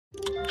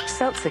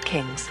Seltzer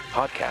Kings.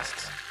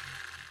 Podcasts.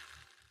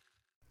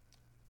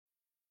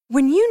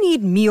 When you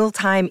need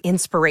mealtime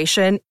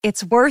inspiration,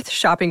 it's worth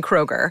shopping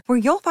Kroger, where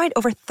you'll find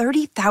over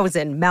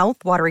 30,000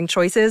 mouth-watering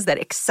choices that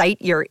excite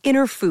your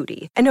inner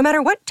foodie. And no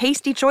matter what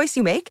tasty choice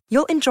you make,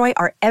 you'll enjoy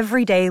our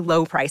everyday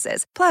low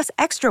prices, plus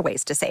extra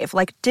ways to save,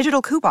 like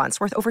digital coupons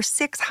worth over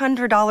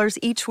 $600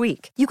 each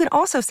week. You can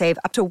also save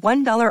up to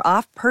 $1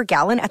 off per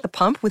gallon at the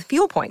pump with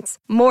fuel points.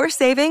 More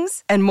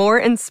savings and more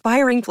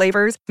inspiring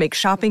flavors make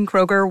shopping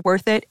Kroger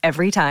worth it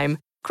every time.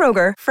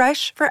 Kroger,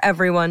 fresh for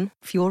everyone.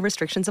 Fuel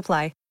restrictions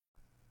apply.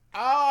 Oh,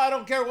 I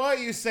don't care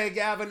what you say,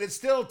 Gavin. It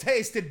still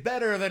tasted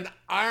better than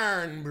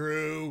Iron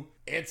Brew.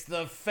 It's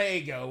the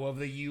Faygo of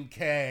the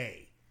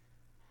UK.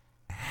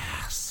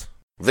 Ass.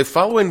 The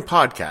following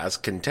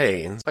podcast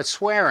contains... But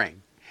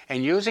swearing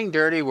and using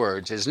dirty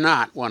words is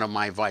not one of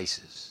my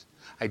vices.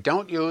 I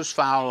don't use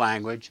foul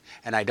language,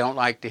 and I don't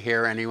like to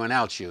hear anyone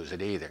else use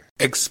it either.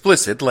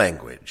 Explicit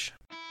language.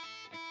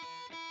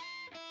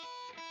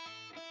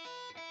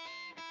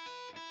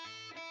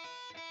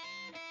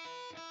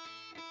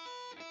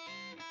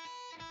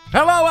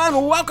 Hello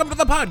and welcome to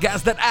the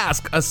podcast that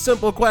asks a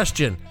simple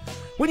question.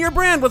 When your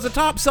brand was a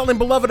top-selling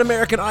beloved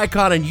American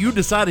icon and you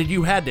decided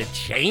you had to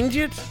change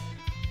it,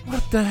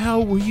 what the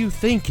hell were you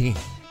thinking?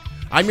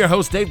 I'm your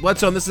host, Dave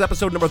Bledsoe, and this is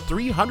episode number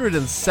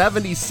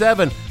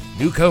 377,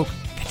 New Coke,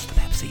 Catch the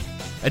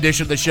Pepsi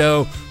edition of the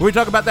show, where we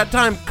talk about that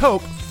time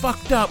Coke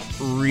fucked up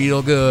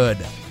real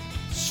good.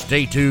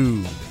 Stay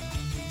tuned.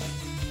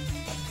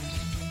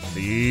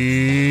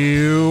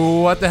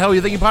 The What the Hell Are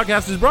You Thinking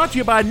podcast is brought to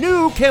you by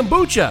New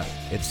Kombucha.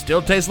 It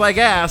still tastes like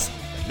ass,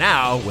 but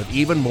now with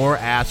even more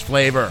ass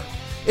flavor.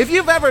 If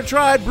you've ever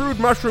tried brewed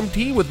mushroom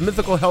tea with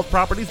mythical health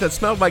properties that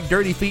smelled like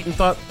dirty feet and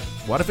thought,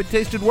 what if it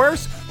tasted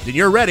worse? Then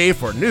you're ready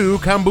for New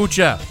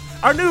Kombucha.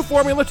 Our new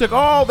formula took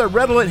all the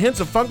redolent hints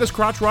of fungus,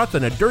 crotch rots,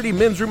 and a dirty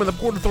men's room in the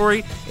Port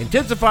Authority,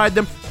 intensified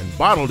them, and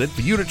bottled it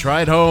for you to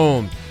try at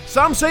home.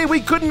 Some say we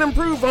couldn't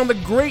improve on the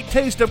great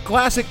taste of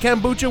classic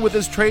kombucha with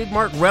its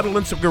trademark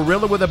redolence of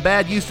gorilla with a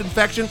bad yeast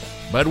infection,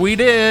 but we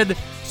did.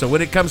 So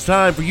when it comes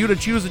time for you to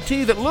choose a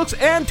tea that looks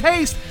and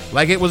tastes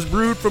like it was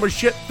brewed from a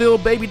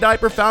shit-filled baby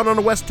diaper found on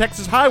a West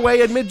Texas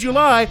highway in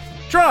mid-July,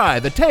 try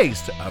the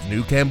taste of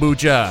New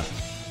Kombucha.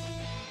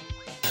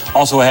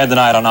 Also ahead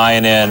tonight on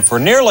INN, for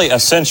nearly a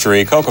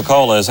century,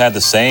 Coca-Cola has had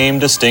the same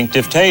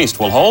distinctive taste.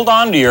 Well, hold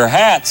on to your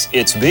hats.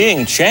 It's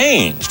being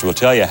changed. We'll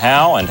tell you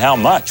how and how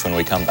much when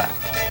we come back.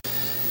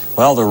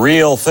 Well, the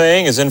real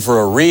thing is in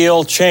for a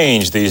real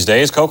change these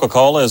days.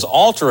 Coca-Cola is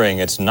altering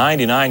its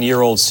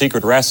 99-year-old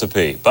secret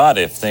recipe. But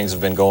if things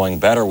have been going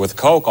better with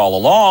Coke all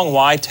along,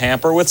 why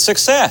tamper with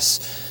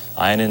success?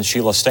 INN's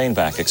Sheila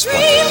Steinbach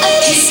explains.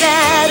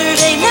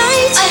 Saturday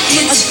night,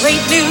 a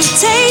great new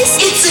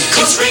taste.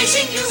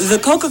 It's the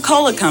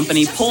Coca-Cola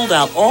Company pulled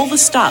out all the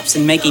stops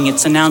in making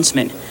its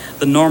announcement.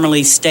 The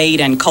normally staid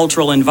and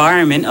cultural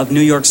environment of New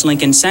York's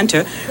Lincoln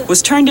Center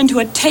was turned into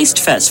a taste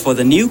fest for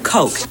the new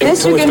Coke.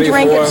 This you can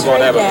drink it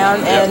straight down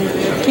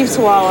and keep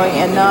swallowing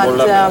and not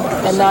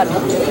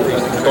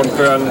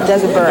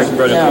doesn't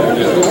burn.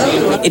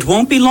 No. It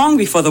won't be long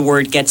before the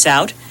word gets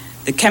out.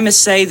 The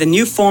chemists say the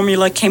new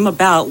formula came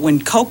about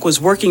when Coke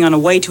was working on a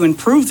way to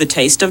improve the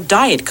taste of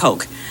Diet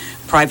Coke.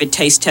 Private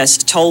taste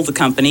tests told the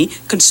company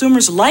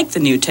consumers like the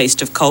new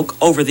taste of Coke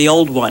over the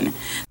old one.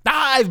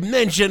 I've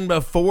mentioned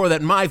before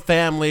that my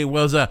family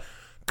was a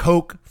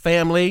Coke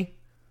family.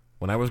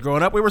 When I was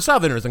growing up, we were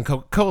Southerners, and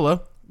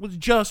Coca-Cola was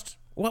just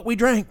what we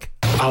drank.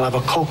 I'll have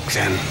a Coke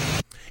then.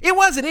 It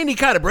wasn't any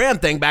kind of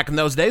brand thing back in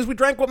those days. We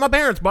drank what my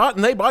parents bought,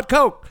 and they bought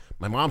Coke.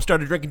 My mom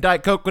started drinking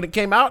Diet Coke when it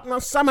came out,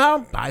 and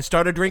somehow I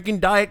started drinking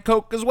Diet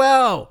Coke as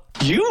well.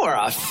 You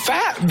are a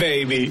fat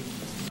baby.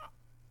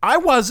 I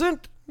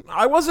wasn't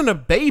a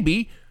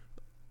baby.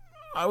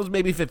 I was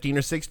maybe 15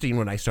 or 16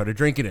 when I started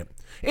drinking it.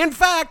 In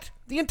fact,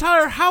 the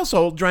entire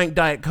household drank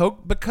Diet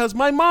Coke because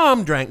my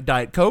mom drank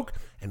Diet Coke,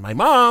 and my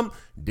mom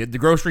did the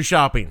grocery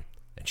shopping.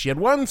 And she had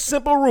one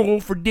simple rule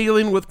for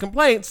dealing with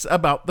complaints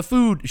about the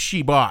food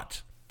she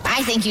bought.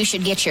 I think you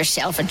should get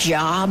yourself a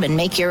job and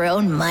make your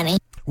own money.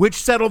 Which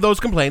settled those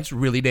complaints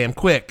really damn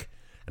quick.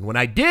 And when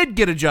I did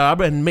get a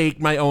job and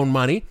make my own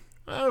money,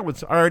 I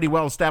was already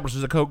well established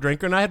as a Coke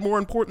drinker, and I had more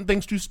important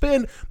things to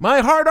spend my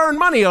hard-earned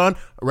money on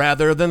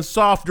rather than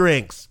soft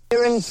drinks.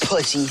 You're in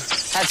pussy.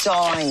 That's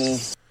all I need.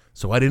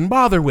 So I didn't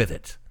bother with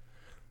it.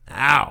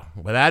 Now,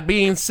 with that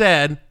being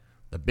said,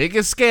 the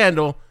biggest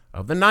scandal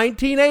of the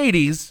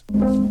 1980s...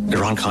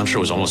 Iran-Contra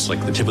was almost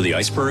like the tip of the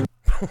iceberg.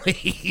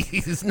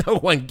 Please, no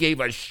one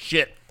gave a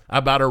shit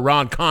about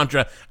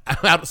Iran-Contra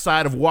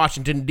outside of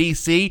Washington,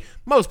 D.C.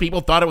 Most people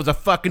thought it was a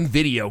fucking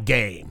video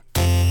game.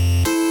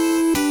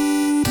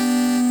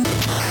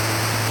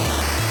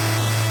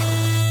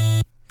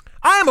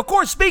 I am, of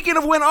course, speaking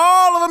of when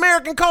all of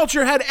American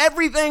culture had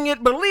everything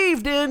it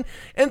believed in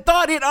and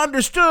thought it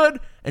understood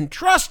and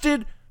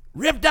trusted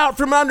ripped out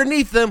from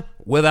underneath them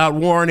without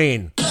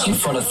warning. In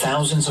front of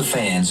thousands of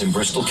fans in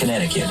Bristol,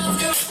 Connecticut,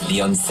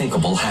 the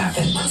unthinkable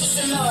happened.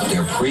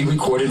 Their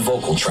pre-recorded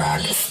vocal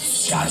track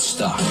got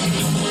stuck.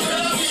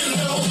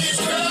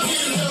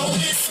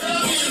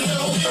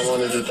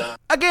 wanted to die.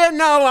 Again,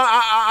 no,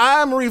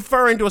 I'm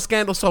referring to a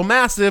scandal so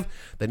massive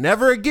that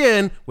never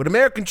again would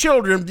American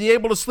children be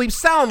able to sleep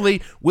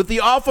soundly with the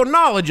awful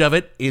knowledge of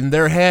it in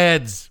their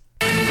heads.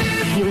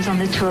 He was on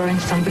the tour and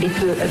somebody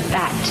threw a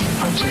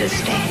bat onto the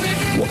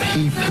stage. What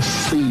he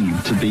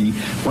perceived to be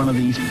one of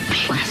these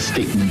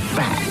plastic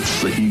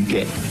bats that you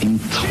get in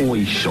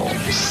toy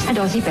shops. And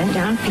Ozzy bent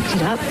down, picked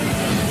it up,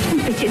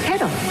 and bit its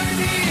head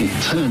off. It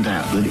turned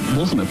out that it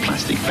wasn't a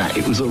plastic bat,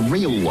 it was a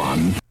real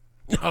one.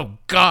 Oh,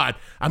 God.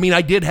 I mean,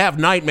 I did have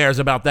nightmares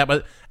about that,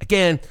 but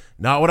again,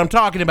 not what I'm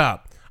talking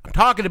about. I'm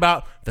talking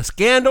about the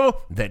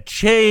scandal that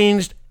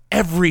changed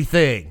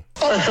everything.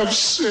 I have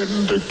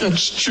sinned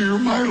against you,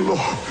 my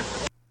Lord.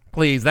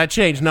 Please, that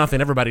changed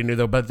nothing. Everybody knew,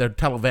 though, but their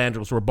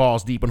televangelists were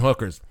balls deep in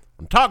hookers.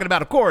 I'm talking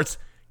about, of course,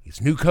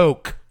 is New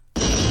Coke.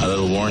 A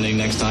little warning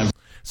next time.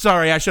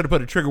 Sorry, I should have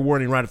put a trigger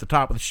warning right at the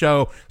top of the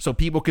show so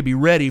people could be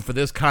ready for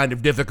this kind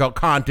of difficult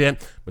content.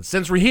 But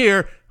since we're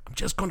here, I'm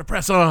just going to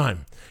press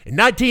on. In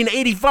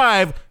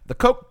 1985, the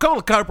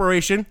Coca-Cola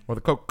Corporation, or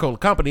the Coca-Cola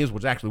Company,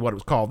 which is actually what it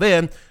was called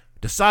then,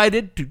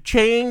 decided to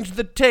change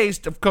the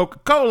taste of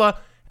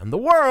Coca-Cola, and the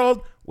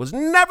world was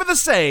never the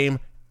same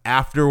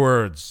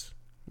afterwards.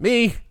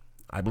 Me,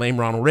 I blame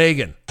Ronald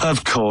Reagan.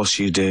 Of course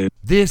you do.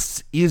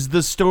 This is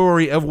the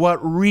story of what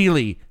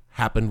really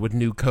happened with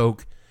New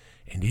Coke,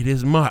 and it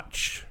is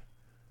much,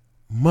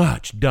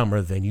 much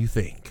dumber than you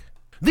think.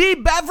 The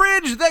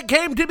beverage that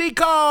came to be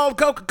called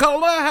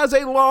Coca-Cola has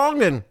a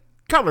long and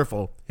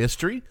colorful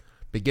history,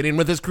 beginning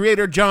with its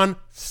creator, John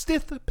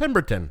Stith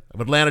Pemberton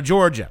of Atlanta,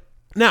 Georgia.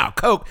 Now,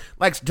 Coke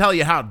likes to tell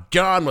you how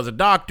John was a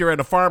doctor and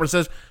a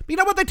pharmacist, but you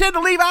know what they tend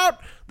to leave out?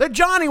 That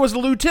Johnny was a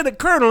lieutenant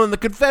colonel in the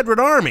Confederate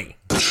Army.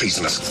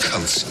 Treasonous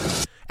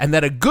cunts. And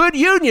that a good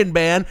Union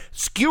man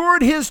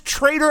skewered his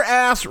traitor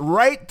ass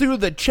right through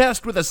the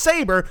chest with a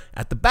saber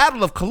at the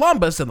Battle of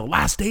Columbus in the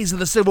last days of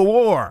the Civil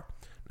War.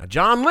 Now,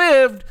 John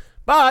lived,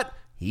 but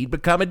he'd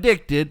become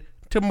addicted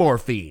to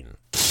morphine.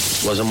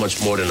 Wasn't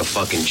much more than a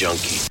fucking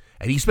junkie.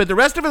 And he spent the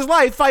rest of his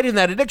life fighting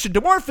that addiction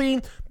to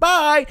morphine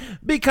by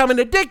becoming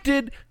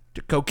addicted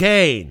to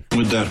cocaine.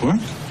 Would that work?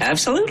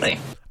 Absolutely.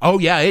 Oh,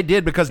 yeah, it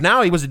did, because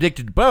now he was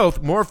addicted to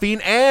both morphine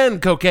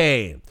and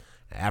cocaine.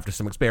 After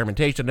some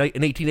experimentation in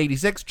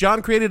 1886,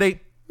 John created a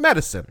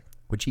medicine,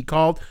 which he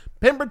called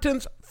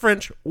Pemberton's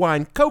French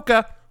Wine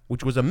Coca,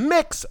 which was a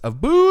mix of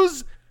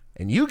booze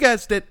and, you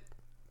guessed it,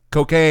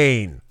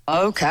 cocaine.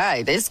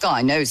 Okay, this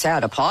guy knows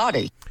how to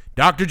party.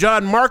 Dr.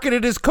 John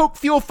marketed his Coke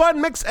Fuel Fun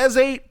mix as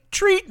a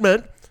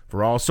treatment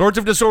for all sorts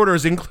of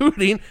disorders,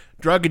 including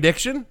drug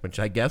addiction, which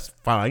I guess,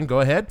 fine, go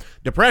ahead.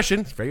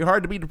 Depression, it's very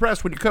hard to be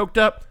depressed when you're coked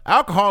up.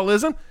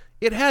 Alcoholism,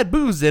 it had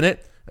booze in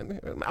it.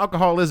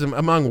 Alcoholism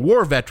among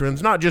war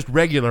veterans, not just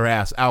regular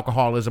ass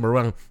alcoholism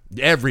among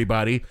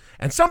everybody.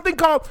 And something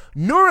called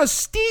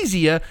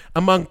neurasthenia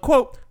among,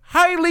 quote,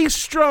 highly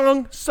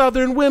strung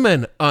Southern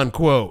women,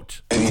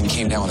 unquote. And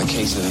came down with a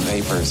case of the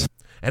vapors.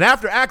 And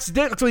after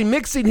accidentally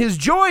mixing his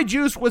joy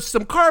juice with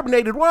some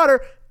carbonated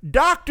water,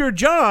 Dr.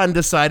 John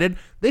decided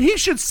that he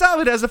should sell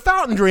it as a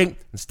fountain drink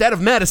instead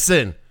of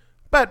medicine.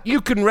 But you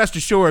can rest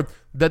assured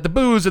that the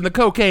booze and the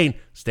cocaine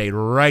stayed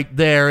right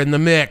there in the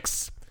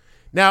mix.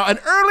 Now, an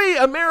early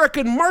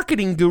American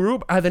marketing guru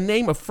by the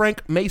name of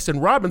Frank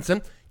Mason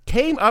Robinson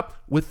came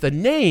up with the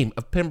name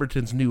of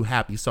Pemberton's new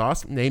happy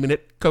sauce, naming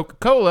it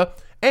Coca-Cola,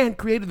 and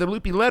created the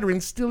loopy lettering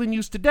still in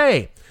use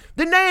today.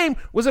 The name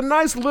was a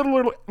nice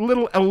little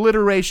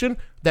alliteration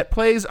that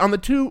plays on the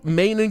two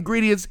main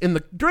ingredients in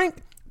the drink,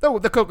 though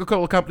the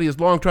Coca-Cola Company has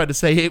long tried to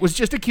say it was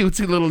just a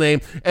cutesy little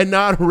name and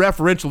not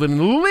referential in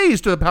the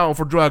least to the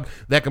powerful drug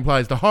that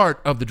comprises the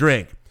heart of the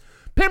drink.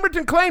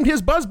 Pemberton claimed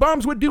his buzz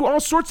bombs would do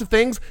all sorts of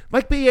things,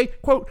 like be a,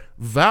 quote,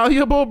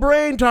 valuable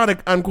brain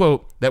tonic,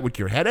 unquote, that would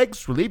cure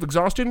headaches, relieve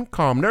exhaustion,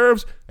 calm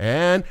nerves,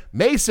 and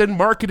Mason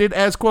marketed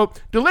as,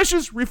 quote,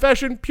 delicious,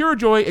 refreshing, pure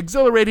joy,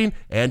 exhilarating,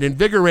 and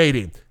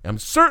invigorating. And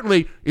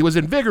certainly it was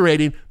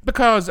invigorating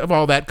because of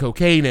all that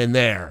cocaine in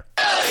there.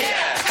 Hell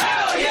yeah!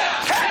 Hell yeah!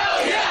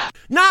 Hell yeah!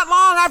 Not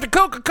long after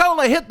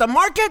Coca-Cola hit the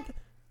market,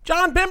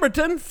 John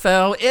Pemberton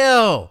fell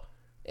ill.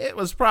 It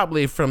was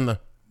probably from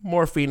the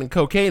morphine and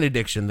cocaine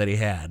addiction that he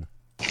had.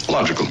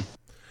 Logical.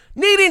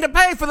 Needing to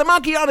pay for the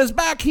monkey on his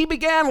back, he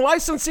began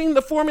licensing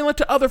the formula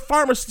to other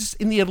pharmacists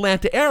in the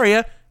Atlanta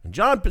area, and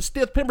John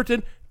Stith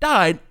Pemberton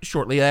died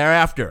shortly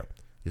thereafter.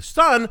 His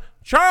son,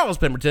 Charles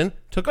Pemberton,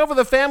 took over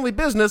the family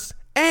business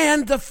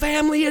and the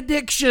family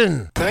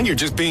addiction. Then you're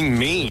just being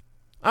mean.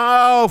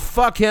 Oh,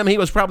 fuck him. He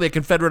was probably a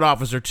Confederate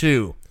officer,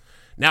 too.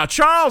 Now,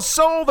 Charles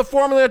sold the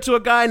formula to a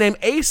guy named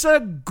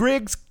Asa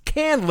Griggs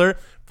Candler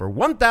for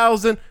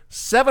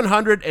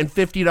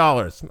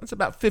 $1,750. That's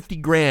about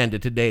 $50,000 in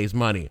today's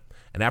money.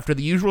 And after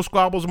the usual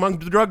squabbles among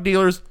the drug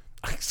dealers,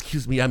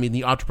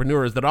 the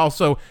entrepreneurs that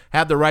also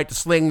had the right to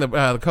sling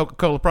the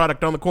Coca-Cola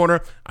product on the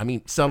corner,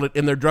 sell it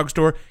in their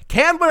drugstore,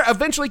 Candler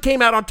eventually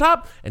came out on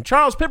top, and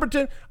Charles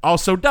Pemberton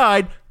also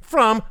died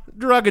from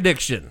drug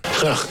addiction.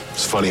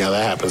 It's funny how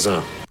that happens,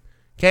 huh?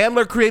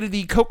 Candler created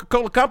the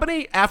Coca-Cola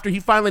Company after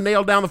he finally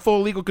nailed down the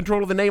full legal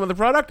control of the name of the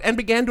product and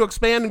began to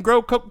expand and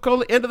grow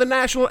Coca-Cola into the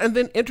national and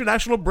then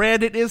international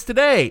brand it is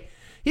today.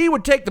 He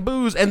would take the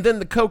booze and then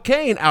the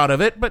cocaine out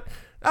of it, but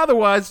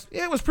otherwise,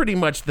 it was pretty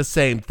much the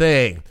same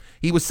thing.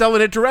 He was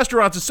selling it to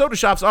restaurants and soda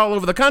shops all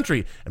over the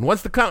country, and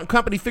once the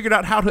company figured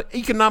out how to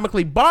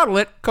economically bottle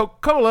it,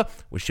 Coca-Cola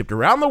was shipped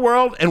around the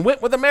world and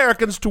went with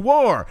Americans to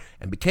war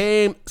and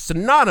became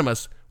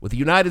synonymous with the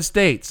United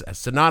States, as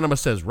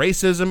synonymous as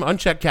racism,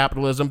 unchecked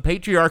capitalism,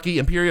 patriarchy,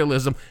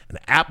 imperialism, and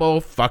apple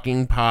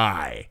fucking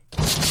pie.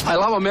 I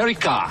love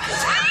America.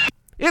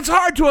 It's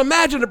hard to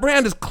imagine a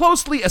brand as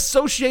closely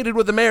associated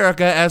with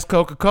America as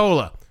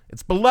Coca-Cola.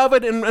 It's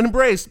beloved and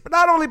embraced, but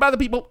not only by the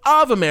people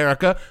of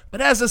America, but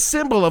as a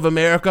symbol of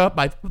America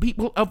by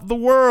people of the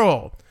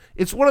world.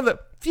 It's one of the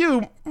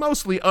few,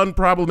 mostly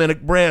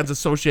unproblematic brands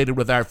associated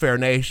with our fair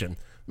nation.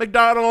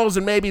 McDonald's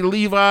and maybe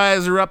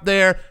Levi's are up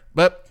there,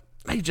 but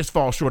they just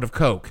fall short of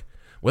Coke.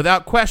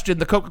 Without question,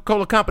 the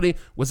Coca-Cola Company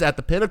was at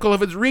the pinnacle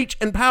of its reach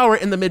and power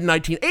in the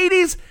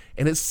mid-1980s,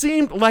 and it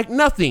seemed like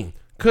nothing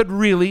could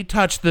really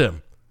touch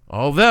them.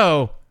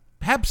 Although,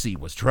 Pepsi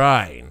was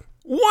trying.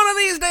 One of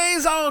these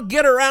days, I'll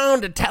get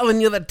around to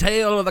telling you the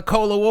tale of the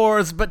Cola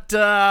Wars, but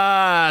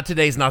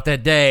today's not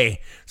that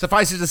day.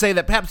 Suffice it to say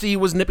that Pepsi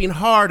was nipping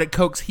hard at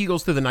Coke's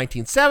heels through the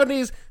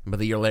 1970s, and by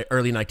the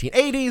early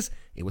 1980s,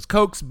 it was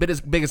Coke's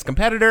biggest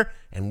competitor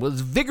and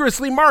was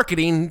vigorously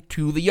marketing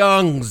to the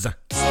youngs. Hey,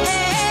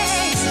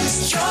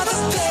 you're the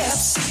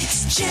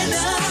Pepsi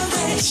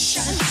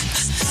generation.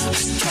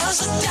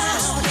 Cause I'm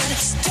down and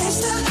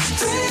taste the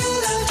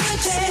thrill of the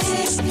day.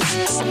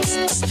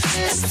 And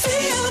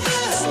feel the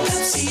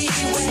Pepsi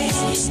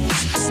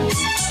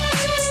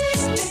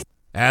way.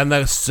 And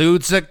the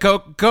suits at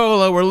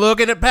Coca-Cola were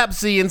looking at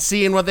Pepsi and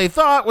seeing what they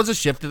thought was a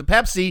shift to the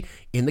Pepsi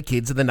in the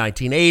kids of the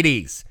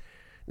 1980s.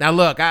 Now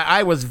look,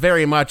 I was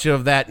very much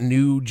of that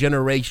new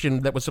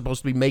generation that was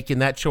supposed to be making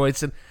that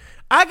choice, and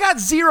I got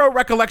zero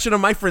recollection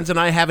of my friends and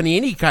I having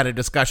any kind of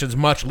discussions,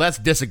 much less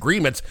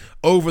disagreements,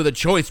 over the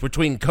choice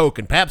between Coke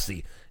and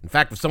Pepsi. In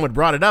fact, if someone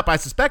brought it up, I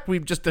suspect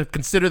we'd just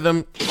consider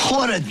them...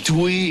 What a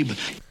dweeb.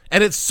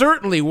 And it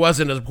certainly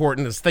wasn't as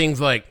important as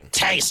things like...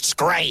 Tastes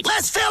great.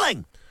 Less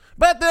filling.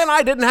 But then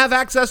I didn't have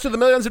access to the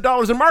millions of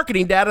dollars in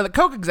marketing data that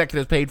Coke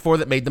executives paid for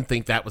that made them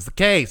think that was the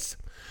case.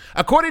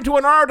 According to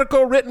an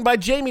article written by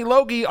Jamie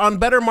Logie on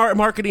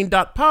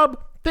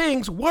bettermarketing.pub,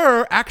 things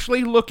were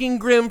actually looking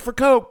grim for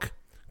Coke.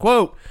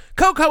 Quote,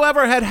 Coke,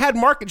 however, had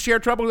market share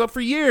trouble for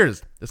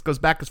years. This goes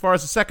back as far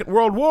as the Second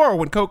World War,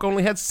 when Coke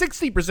only had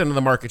 60% of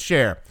the market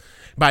share.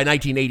 By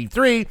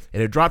 1983,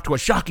 it had dropped to a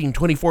shocking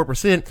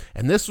 24%,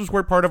 and this was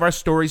where part of our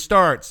story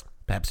starts.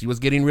 Pepsi was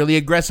getting really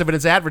aggressive in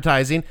its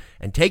advertising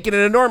and taking an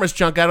enormous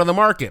chunk out of the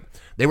market.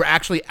 They were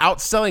actually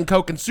outselling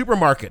Coke in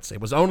supermarkets. It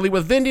was only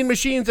with vending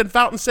machines and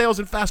fountain sales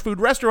in fast food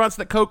restaurants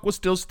that Coke was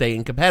still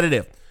staying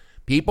competitive.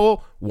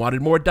 People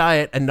wanted more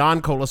diet and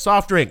non-cola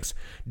soft drinks.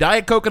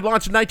 Diet Coke had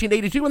launched in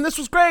 1982, and this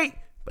was great,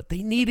 but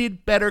they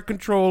needed better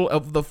control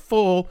of the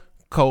full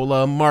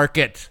cola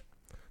market.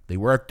 They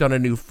worked on a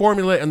new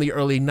formula in the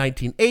early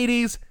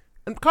 1980s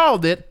and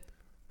called it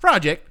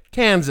Project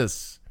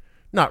Kansas.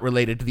 Not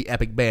related to the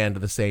epic band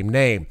of the same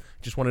name.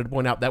 Just wanted to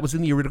point out that was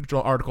in the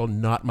original article,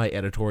 not my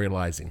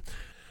editorializing.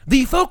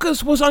 The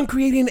focus was on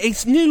creating a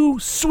new,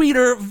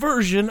 sweeter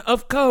version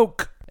of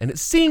Coke, and it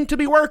seemed to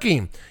be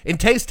working. In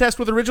taste tests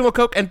with original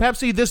Coke and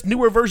Pepsi, this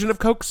newer version of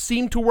Coke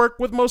seemed to work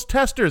with most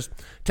testers.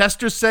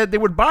 Testers said they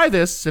would buy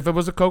this if it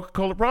was a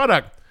Coca-Cola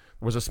product.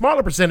 There was a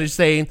smaller percentage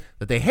saying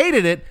that they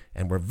hated it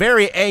and were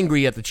very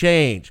angry at the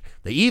change.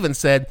 They even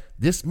said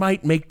this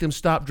might make them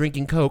stop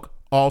drinking Coke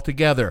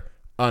altogether.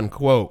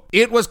 Unquote.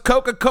 It was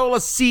Coca-Cola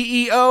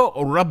CEO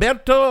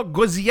Roberto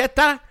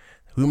Goizueta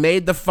who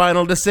made the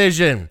final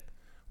decision.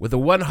 With the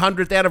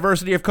 100th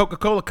anniversary of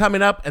Coca-Cola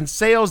coming up and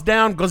sales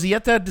down,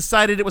 Goizueta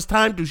decided it was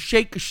time to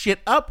shake shit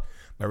up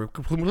by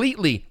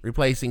completely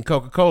replacing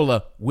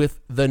Coca-Cola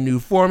with the new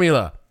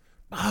formula.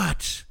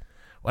 But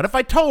what if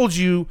I told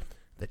you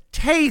that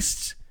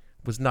taste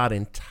was not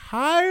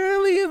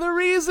entirely the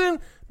reason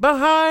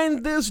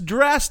behind this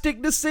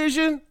drastic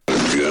decision?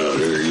 God,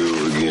 here you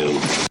go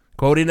again.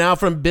 Quoting now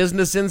from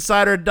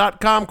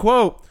BusinessInsider.com,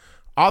 quote,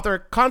 author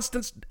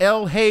Constance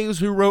L. Hayes,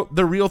 who wrote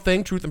The Real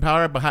Thing, Truth and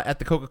Power at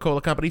the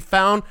Coca-Cola Company,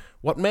 found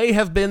what may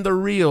have been the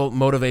real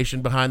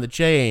motivation behind the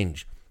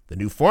change. The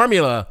new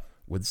formula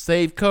would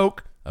save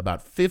Coke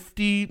about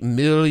 $50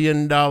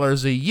 million a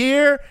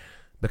year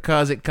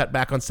because it cut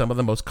back on some of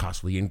the most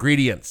costly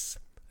ingredients.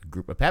 A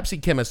group of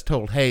Pepsi chemists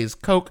told Hayes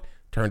Coke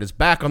turned its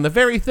back on the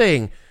very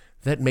thing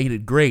that made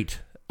it great,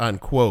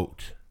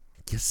 unquote.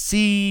 You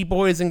see,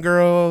 boys and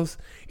girls,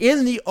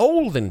 in the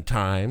olden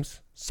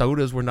times,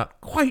 sodas were not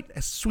quite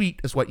as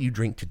sweet as what you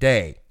drink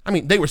today. I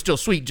mean, they were still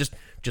sweet, just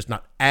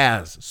not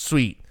as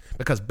sweet.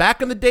 Because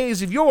back in the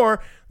days of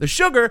yore, the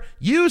sugar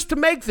used to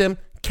make them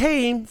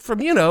came from,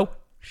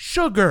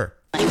 sugar.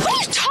 What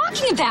are you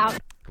talking about?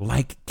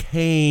 Like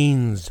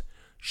canes.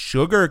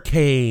 sugar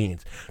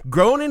canes,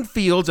 grown in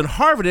fields and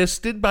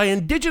harvested by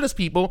indigenous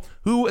people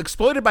who,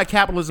 exploited by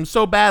capitalism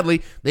so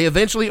badly, they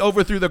eventually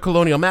overthrew their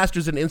colonial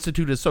masters and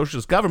instituted a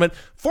socialist government,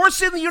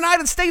 forcing the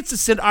United States to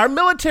send our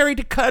military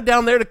to cut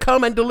down there to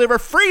come and deliver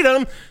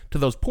freedom to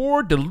those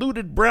poor,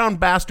 deluded brown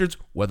bastards,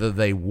 whether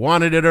they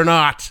wanted it or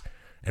not.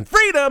 And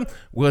freedom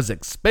was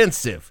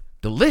expensive.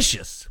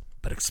 Delicious,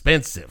 but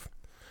expensive.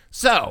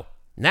 So,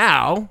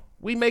 now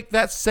we make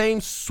that same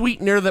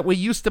sweetener that we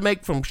used to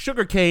make from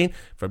sugarcane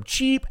from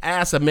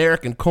cheap-ass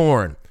American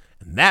corn.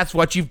 And that's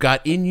what you've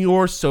got in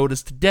your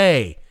sodas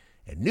today.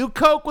 And New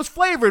Coke was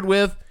flavored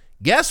with,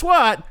 guess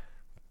what?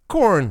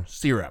 Corn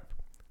syrup.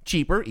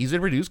 Cheaper, easy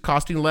to produce,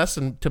 costing less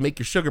to make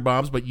your sugar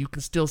bombs, but you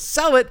can still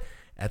sell it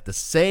at the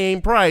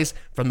same price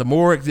from the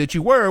more that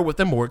you were with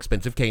the more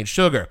expensive cane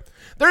sugar.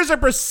 There's a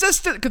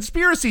persistent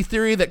conspiracy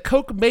theory that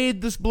Coke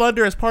made this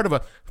blunder as part of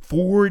a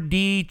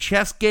 4D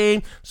chess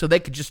game so they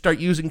could just start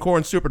using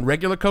corn syrup and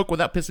regular Coke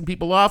without pissing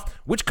people off,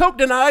 which Coke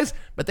denies,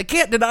 but they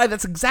can't deny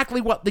that's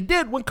exactly what they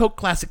did when Coke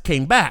Classic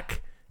came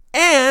back.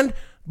 And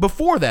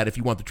before that, if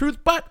you want the truth,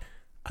 but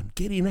I'm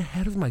getting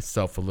ahead of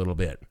myself a little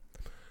bit.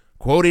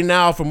 Quoting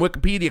now from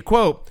Wikipedia,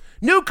 quote,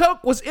 New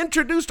Coke was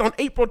introduced on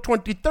April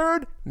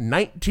 23rd,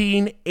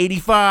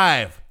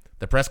 1985.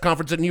 The press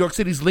conference at New York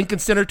City's Lincoln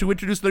Center to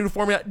introduce the new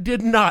formula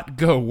did not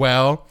go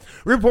well.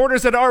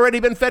 Reporters had already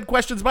been fed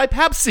questions by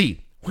Pepsi,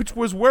 which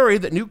was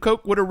worried that New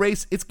Coke would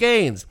erase its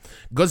gains.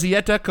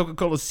 Gozzietta,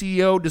 Coca-Cola's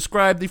CEO,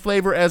 described the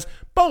flavor as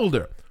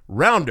bolder,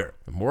 rounder,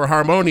 and more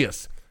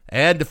harmonious,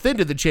 and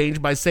defended the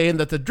change by saying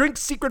that the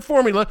drink's secret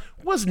formula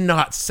was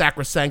not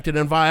sacrosanct and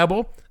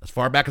inviolable. As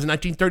far back as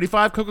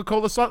 1935,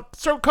 Coca-Cola sought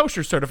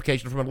kosher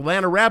certification from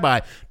Atlanta rabbi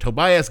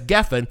Tobias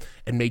Geffen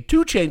and made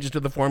 2 changes to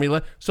the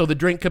formula so the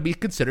drink could be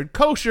considered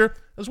kosher,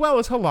 as well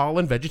as halal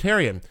and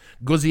vegetarian.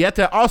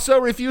 Gozzietta also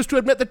refused to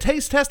admit the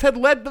taste test had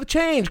led to the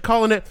change,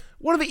 calling it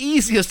one of the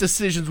easiest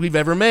decisions we've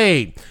ever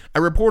made.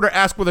 A reporter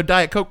asked whether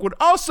Diet Coke would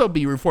also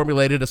be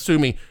reformulated,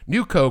 assuming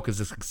New Coke is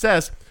a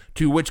success,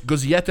 to which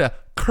Gozzietta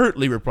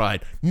curtly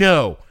replied,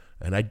 no,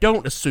 and I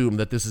don't assume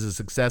that this is a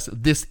success.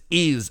 This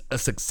is a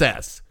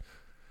success.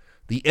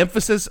 The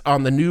emphasis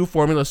on the new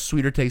formula's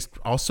sweeter taste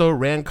also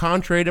ran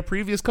contrary to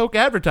previous Coke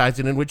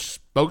advertising, in which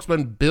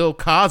spokesman Bill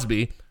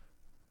Cosby,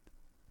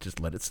 just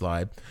let it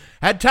slide,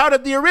 had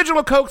touted the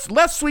original Coke's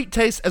less sweet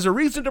taste as a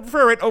reason to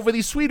prefer it over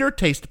the sweeter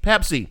taste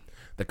Pepsi.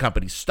 The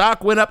company's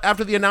stock went up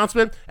after the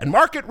announcement, and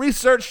market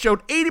research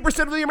showed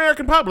 80% of the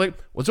American public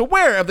was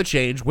aware of the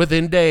change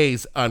within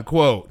days,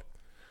 unquote.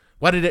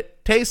 What did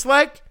it taste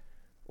like?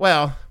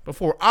 Well,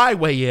 before I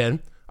weigh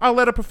in, I'll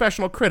let a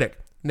professional critic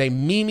named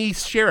Mimi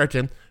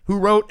Sheraton, who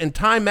wrote in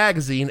Time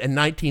magazine in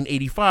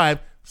 1985,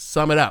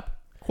 sum it up.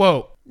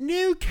 Quote,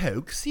 New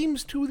Coke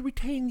seems to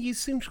retain the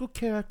essential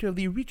character of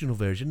the original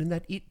version in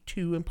that it,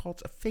 too,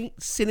 imparts a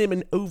faint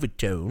cinnamon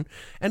overtone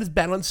and is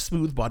balanced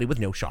smooth body with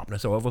no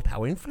sharpness or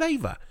overpowering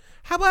flavor.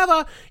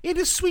 However, it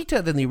is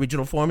sweeter than the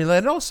original formula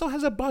and also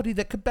has a body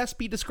that could best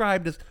be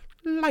described as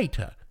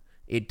lighter.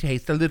 It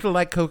tastes a little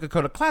like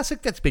Coca-Cola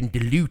Classic that's been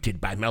diluted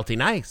by melting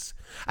ice.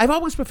 I've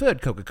always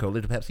preferred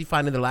Coca-Cola to Pepsi,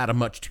 finding the latter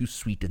much too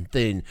sweet and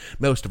thin.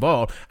 Most of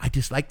all, I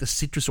dislike the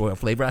citrus oil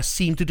flavor I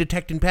seem to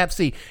detect in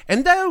Pepsi.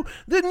 And though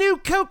the new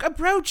Coke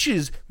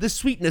approaches the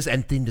sweetness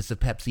and thinness of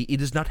Pepsi, it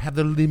does not have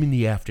the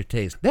lemony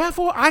aftertaste.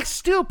 Therefore, I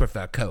still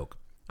prefer Coke.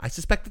 I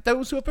suspect that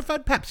those who have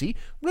preferred Pepsi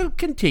will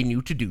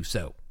continue to do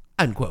so.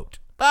 Unquote.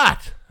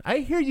 But I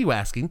hear you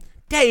asking,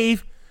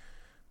 Dave,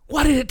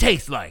 what did it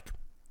taste like?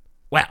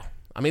 Well,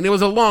 I mean, it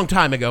was a long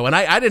time ago, and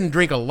I didn't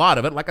drink a lot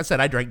of it. Like I said,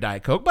 I drank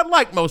Diet Coke, but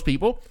like most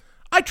people,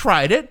 I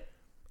tried it,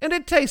 and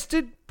it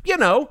tasted, you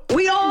know.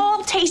 We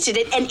all tasted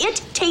it, and it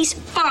tastes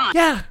fine.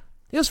 Yeah,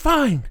 it was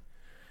fine.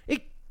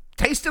 It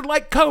tasted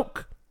like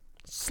Coke.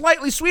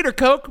 Slightly sweeter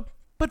Coke,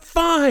 but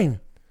fine.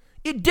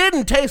 It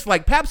didn't taste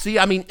like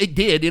Pepsi. I mean, it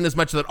did, in as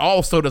much that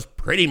all sodas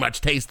pretty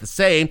much taste the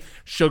same.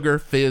 Sugar,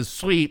 fizz,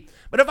 sweet.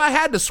 But if I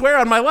had to swear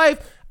on my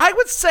life, I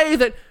would say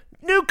that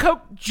New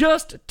Coke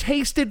just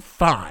tasted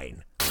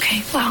fine.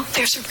 Okay, well,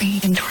 there's a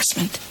ringing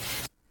endorsement.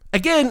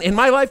 Again, in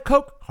my life,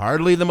 Coke,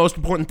 hardly the most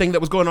important thing that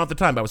was going on at the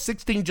time. I was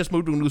 16, just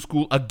moved to a new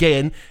school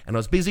again, and I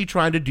was busy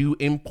trying to do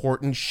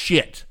important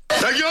shit.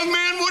 Now, young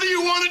man, what do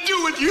you want to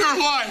do with your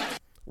life?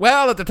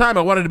 Well, at the time,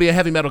 I wanted to be a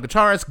heavy metal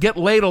guitarist, get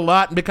laid a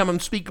lot, and become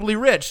unspeakably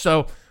rich.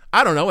 So,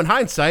 I don't know, in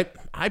hindsight,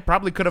 I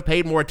probably could have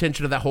paid more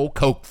attention to that whole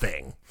Coke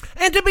thing.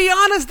 And to be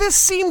honest, this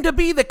seemed to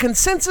be the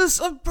consensus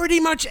of pretty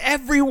much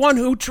everyone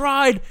who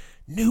tried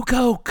New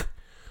Coke.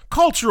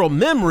 Cultural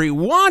memory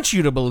wants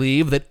you to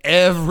believe that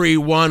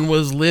everyone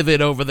was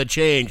livid over the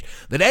change,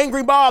 that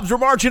angry mobs were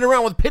marching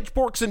around with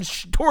pitchforks and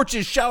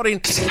torches shouting,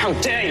 "How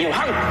dare you!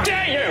 How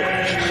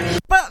dare you!"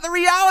 But the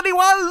reality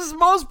was,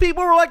 most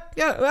people were like,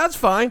 yeah, that's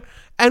fine,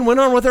 and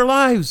went on with their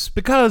lives.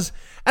 Because,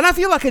 and I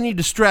feel like I need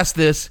to stress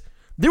this,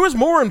 there was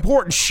more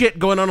important shit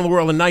going on in the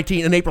world in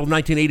April of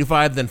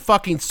 1985 than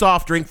fucking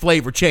soft drink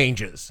flavor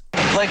changes.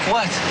 Like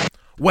what?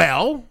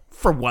 Well,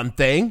 for one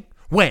thing,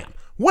 Wham!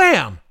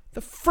 Wham! The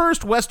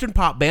first Western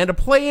pop band to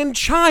play in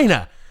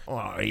China.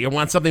 Oh, you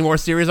want something more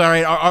serious? All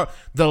right.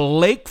 The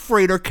Lake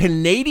Freighter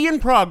Canadian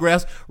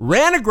Progress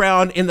ran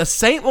aground in the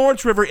St.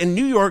 Lawrence River in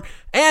New York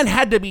and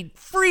had to be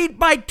freed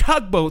by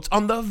tugboats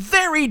on the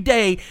very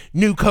day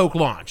New Coke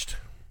launched.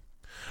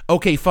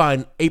 Okay,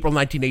 fine. April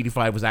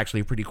 1985 was actually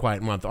a pretty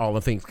quiet month, all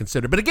the things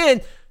considered. But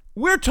again,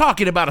 we're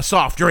talking about a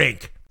soft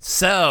drink.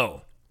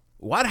 So,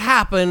 what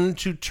happened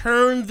to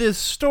turn this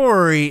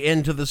story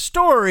into the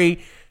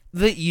story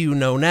that you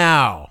know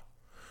now?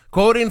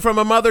 Quoting from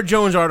a Mother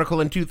Jones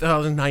article in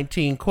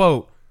 2019,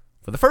 quote,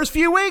 "For the first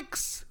few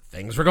weeks,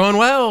 things were going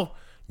well.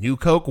 New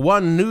Coke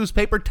won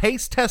newspaper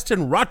taste test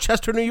in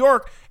Rochester, New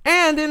York,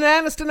 and in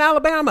Anniston,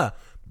 Alabama.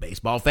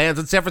 Baseball fans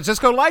in San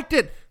Francisco liked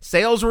it.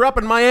 Sales were up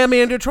in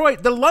Miami and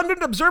Detroit. The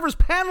London Observer's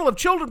panel of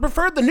children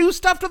preferred the new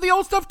stuff to the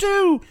old stuff,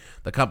 too.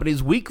 The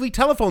company's weekly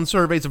telephone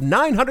surveys of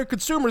 900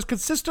 consumers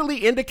consistently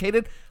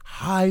indicated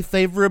high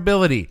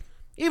favorability.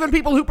 Even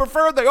people who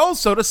preferred the old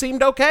soda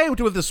seemed okay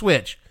with the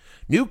switch.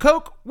 New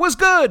Coke was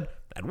good.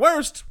 At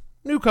worst,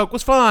 New Coke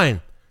was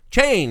fine.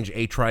 Change,"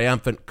 a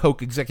triumphant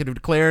Coke executive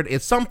declared,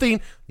 "is something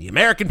the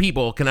American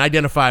people can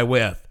identify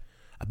with."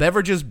 A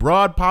beverage's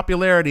broad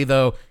popularity,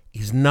 though,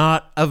 is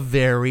not a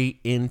very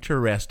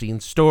interesting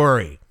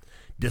story.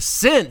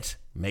 Dissent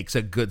makes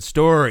a good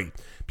story.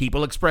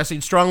 People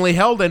expressing strongly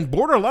held and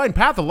borderline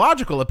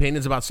pathological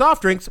opinions about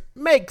soft drinks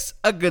makes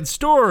a good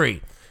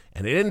story.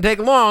 And it didn't take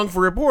long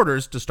for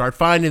reporters to start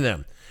finding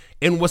them.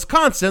 In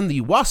Wisconsin,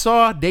 the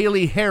Wausau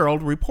Daily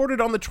Herald reported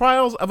on the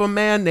trials of a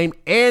man named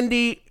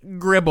Andy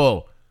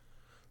Gribble.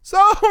 "So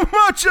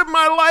much of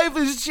my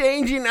life is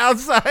changing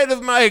outside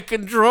of my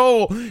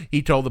control,"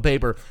 he told the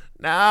paper.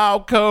 "Now,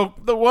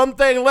 Coke, the one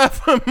thing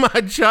left from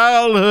my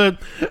childhood,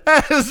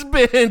 has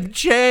been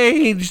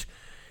changed."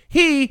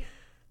 He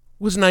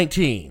was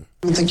 19.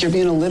 I don't think you're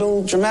being a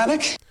little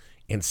dramatic?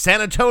 In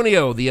San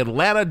Antonio, the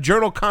Atlanta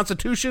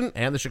Journal-Constitution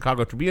and the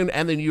Chicago Tribune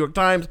and the New York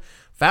Times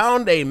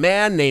found a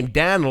man named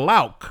Dan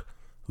Lauk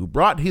who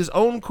brought his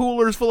own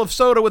coolers full of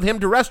soda with him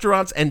to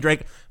restaurants and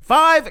drank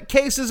 5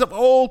 cases of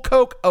old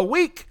Coke a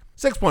week,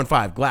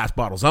 6.5 glass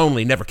bottles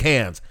only, never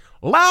cans.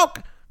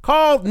 Lauk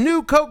called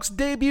New Coke's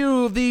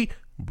debut the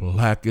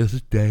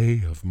blackest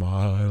day of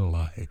my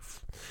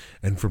life.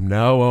 And from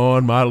now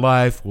on, my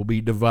life will be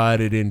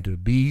divided into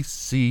B,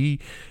 C,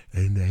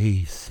 and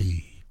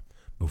AC.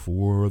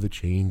 Before the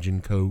change in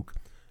Coke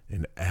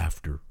and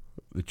after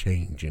the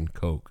change in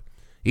Coke.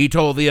 He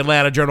told the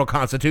Atlanta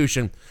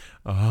Journal-Constitution,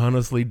 "I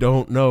honestly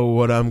don't know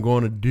what I'm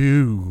going to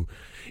do."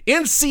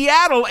 In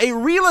Seattle, a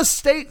real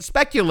estate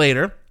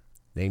speculator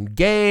named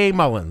Gay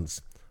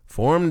Mullins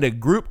formed a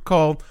group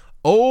called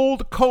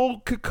Old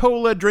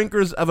Coca-Cola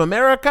Drinkers of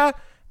America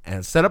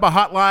and set up a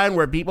hotline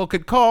where people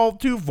could call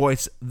to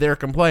voice their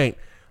complaint.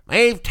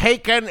 "They've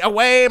taken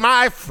away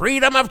my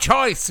freedom of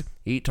choice,"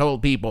 he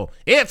told people.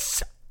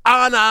 "It's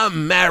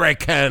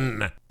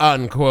un-American,"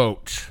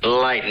 unquote.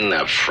 Lighten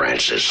up,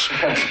 Francis.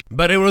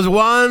 But it was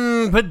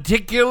one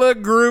particular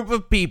group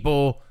of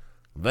people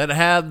that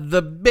had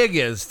the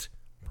biggest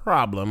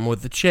problem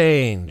with the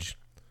change.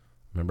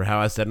 Remember how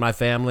I said my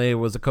family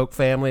was a Coke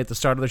family at the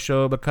start of the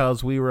show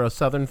because we were a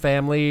Southern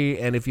family?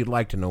 And if you'd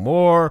like to know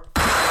more,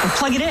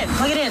 plug it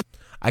in.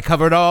 I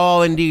covered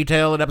all in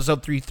detail in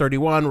episode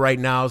 331. Right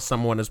now,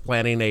 someone is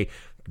planning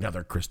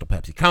another Crystal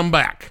Pepsi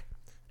comeback.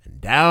 And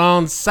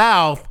down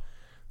south,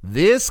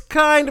 this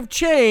kind of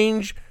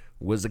change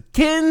was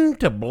akin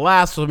to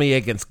blasphemy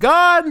against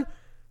God,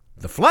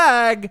 the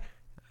flag,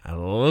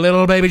 and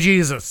little baby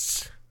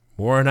Jesus.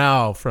 More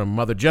now from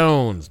Mother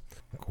Jones.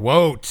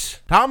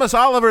 Quote, Thomas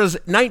Oliver's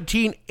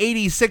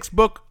 1986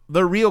 book,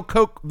 The Real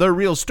Coke, The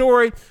Real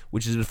Story,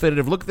 which is a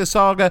definitive look at the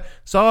saga,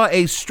 saw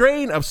a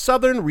strain of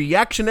Southern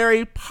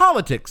reactionary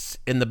politics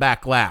in the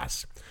back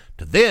glass.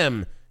 To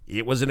them,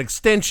 it was an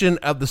extension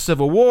of the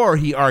Civil War,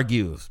 he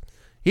argues.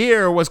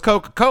 Here was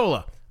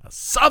Coca-Cola, a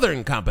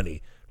Southern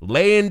company,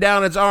 laying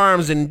down its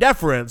arms in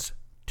deference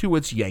to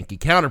its Yankee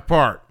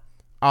counterpart.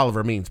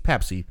 Oliver means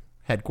Pepsi,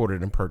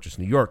 headquartered in Purchase,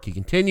 New York. He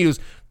continues,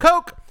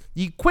 Coke,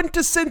 the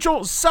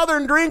quintessential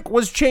Southern drink,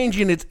 was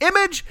changing its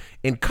image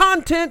and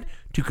content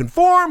to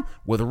conform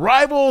with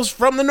rivals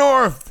from the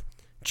North.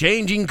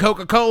 Changing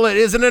Coca-Cola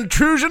is an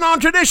intrusion on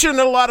tradition.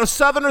 A lot of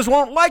Southerners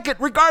won't like it,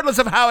 regardless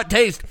of how it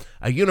tastes.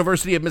 A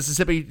University of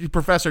Mississippi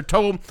professor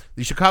told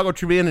the Chicago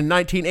Tribune in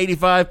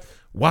 1985,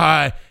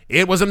 why,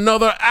 it was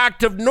another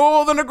act of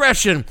northern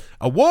aggression,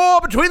 a war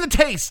between the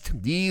taste.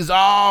 These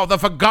are the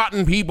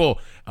forgotten people.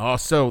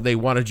 Also, they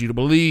wanted you to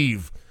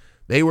believe.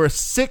 They were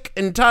sick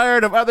and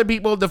tired of other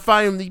people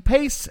defining the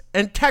pace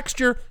and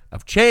texture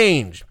of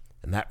change.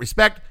 In that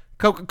respect,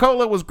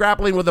 Coca-Cola was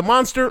grappling with a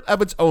monster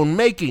of its own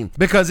making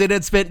because it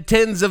had spent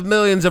tens of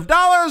millions of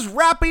dollars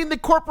wrapping the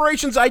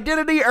corporation's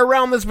identity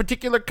around this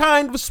particular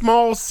kind of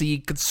small C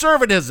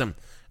conservatism.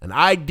 An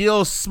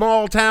ideal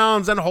small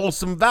towns and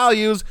wholesome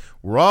values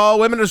where all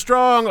women are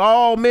strong,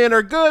 all men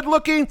are good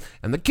looking,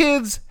 and the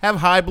kids have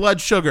high blood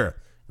sugar.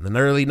 In the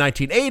early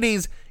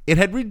 1980s, it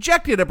had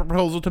rejected a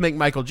proposal to make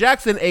Michael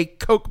Jackson a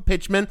Coke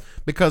pitchman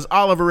because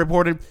Oliver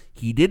reported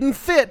he didn't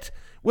fit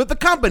with the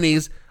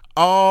company's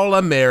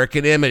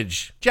all-American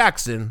image.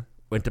 Jackson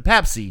went to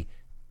Pepsi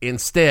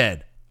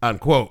instead,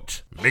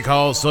 unquote.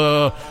 Because,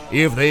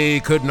 if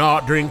they could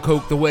not drink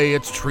Coke the way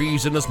its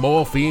treasonous,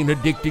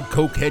 morphine-addicted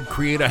cokehead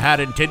creator had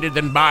intended,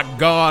 then by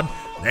God,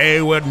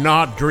 they would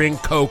not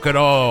drink Coke at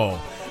all.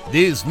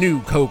 This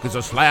new Coke is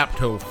a slap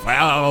to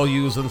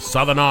values and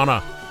Southern honor.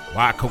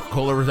 Why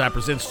Coca-Cola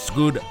represents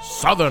good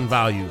Southern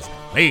values,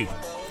 faith,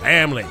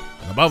 family,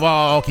 and above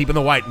all, keeping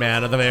the white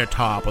man at the very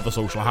top of the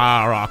social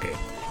hierarchy.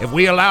 If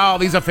we allow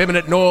these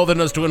effeminate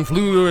Northerners to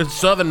influence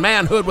Southern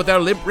manhood with their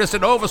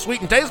limp-wristed,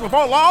 oversweetened taste,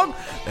 before long,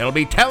 they'll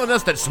be telling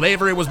us that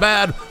slavery was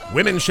bad,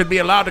 women should be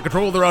allowed to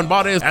control their own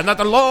bodies, and that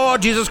the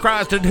Lord Jesus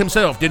Christ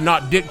himself did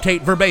not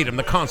dictate verbatim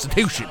the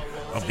Constitution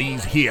of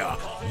these here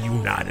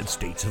United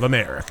States of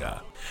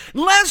America.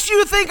 Lest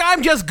you think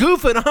I'm just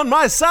goofing on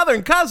my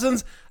Southern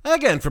cousins,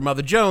 again from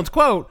Mother Jones,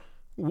 quote,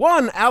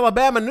 one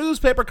Alabama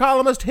newspaper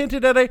columnist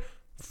hinted at a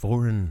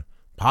foreign,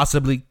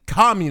 possibly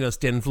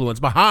communist influence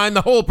behind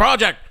the whole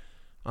project.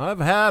 I've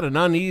had an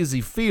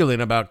uneasy feeling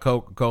about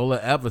Coca-Cola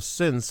ever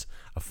since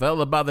a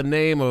fellow by the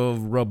name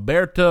of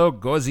Roberto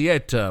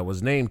Goizueta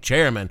was named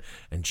chairman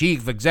and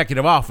chief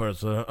executive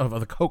officer of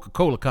the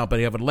Coca-Cola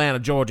Company of Atlanta,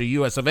 Georgia,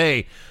 US of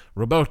A.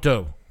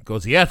 Roberto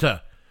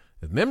Goizueta,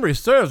 if memory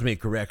serves me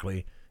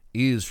correctly,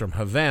 is from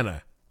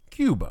Havana,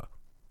 Cuba.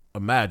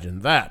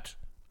 Imagine that,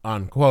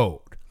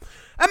 unquote.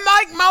 And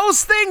like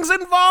most things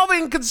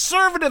involving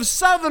conservative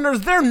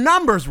Southerners, their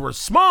numbers were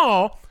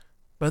small,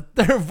 but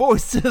their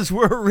voices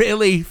were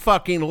really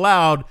fucking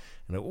loud.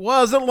 And it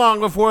wasn't long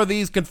before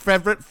these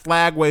Confederate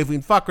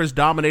flag-waving fuckers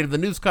dominated the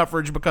news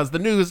coverage because the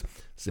news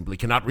simply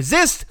cannot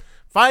resist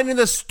finding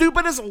the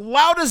stupidest,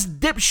 loudest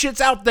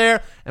dipshits out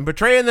there and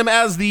portraying them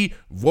as the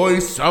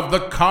voice of the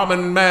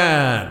common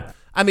man.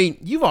 I mean,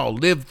 you've all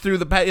lived through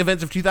the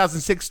events of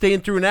 2016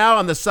 through now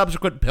and the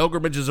subsequent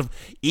pilgrimages of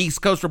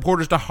East Coast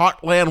reporters to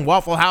Heartland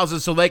Waffle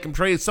Houses so they can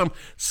praise some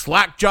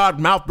slack-jawed,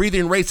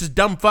 mouth-breathing, racist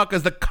dumb fuck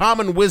as the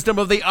common wisdom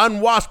of the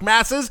unwashed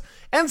masses.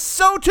 And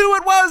so, too,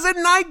 it was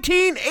in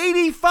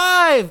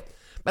 1985.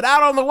 But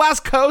out on the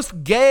West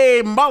Coast,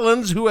 Gay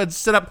Mullins, who had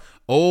set up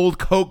Old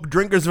Coke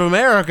Drinkers of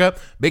America,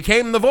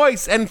 became the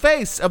voice and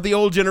face of the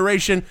old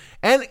generation,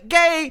 and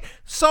Gay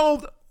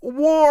sold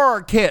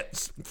war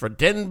kits for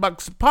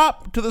 $10 a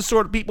pop to the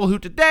sort of people who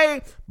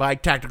today buy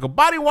tactical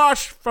body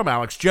wash from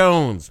Alex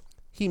Jones.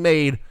 He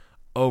made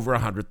over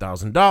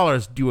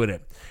 $100,000 doing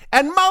it.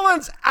 And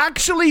Mullins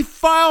actually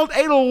filed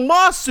a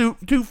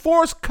lawsuit to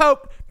force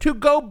Coke to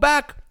go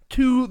back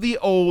to the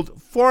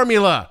old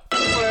formula.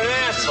 What an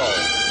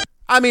asshole.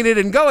 I mean, it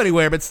didn't go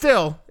anywhere, but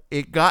still,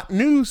 it got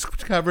news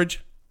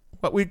coverage,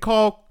 what we'd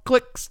call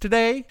clicks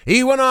today.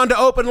 He went on to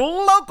open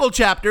local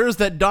chapters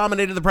that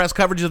dominated the press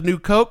coverage of New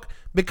Coke,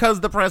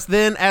 because the press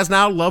then, as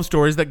now, loved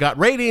stories that got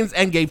ratings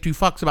and gave two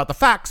fucks about the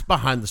facts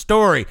behind the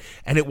story.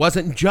 And it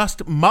wasn't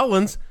just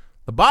Mullins.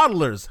 The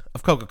bottlers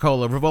of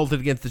Coca-Cola revolted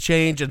against the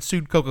change and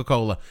sued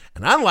Coca-Cola.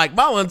 And unlike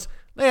Mullins,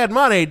 they had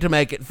money to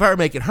make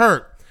it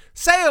hurt.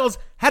 Sales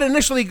had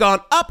initially gone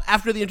up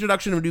after the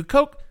introduction of New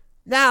Coke.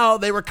 Now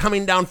they were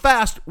coming down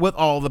fast with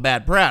all the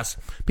bad press.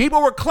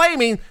 People were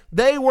claiming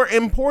they were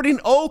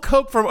importing old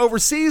Coke from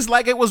overseas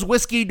like it was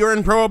whiskey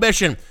during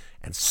Prohibition.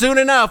 And soon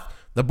enough,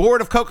 the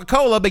board of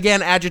Coca-Cola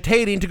began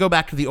agitating to go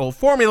back to the old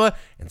formula,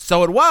 and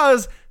so it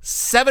was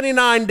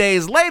 79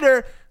 days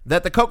later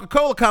that the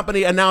Coca-Cola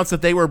Company announced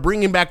that they were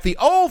bringing back the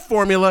old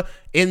formula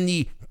in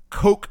the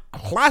Coke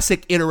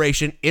Classic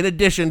iteration in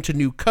addition to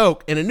New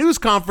Coke in a news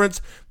conference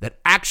that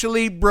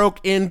actually broke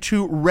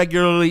into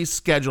regularly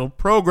scheduled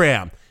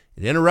program.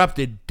 It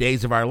interrupted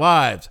Days of Our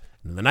Lives.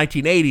 In the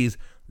 1980s,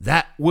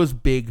 that was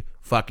big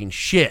fucking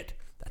shit.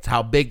 That's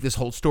how big this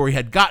whole story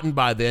had gotten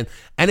by then.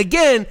 And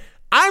again,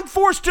 I'm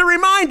forced to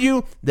remind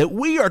you that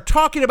we are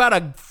talking about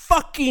a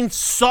fucking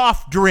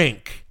soft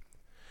drink.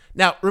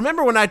 Now,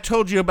 remember when I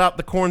told you about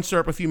the corn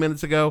syrup a few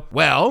minutes ago?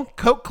 Well,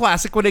 Coke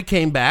Classic, when it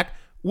came back,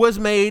 was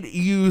made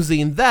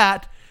using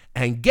that,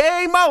 and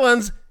Gay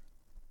Mullins,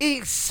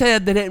 he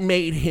said that it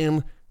made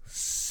him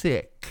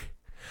sick.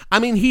 I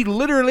mean, he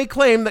literally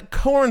claimed that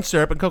corn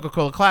syrup and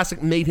Coca-Cola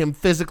Classic made him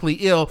physically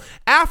ill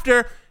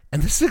after,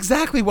 and this is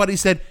exactly what he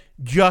said,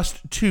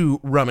 just 2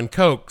 rum and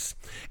cokes.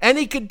 And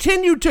he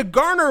continued to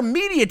garner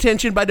media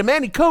attention by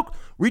demanding Coke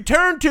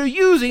return to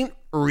using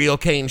real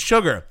cane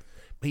sugar.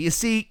 But you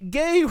see,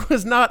 Gay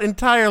was not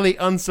entirely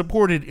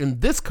unsupported in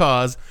this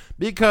cause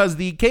because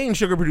the cane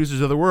sugar producers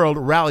of the world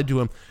rallied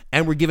to him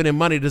and were giving him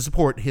money to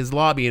support his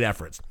lobbying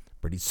efforts.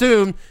 Pretty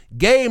soon,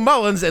 Gay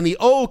Mullins and the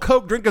old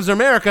Coke Drinkers of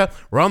America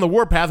were on the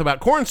warpath about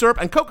corn syrup,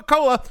 and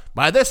Coca-Cola,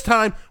 by this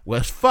time,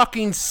 was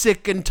fucking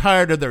sick and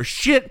tired of their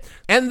shit,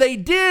 and they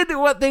did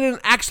what they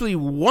didn't actually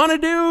want to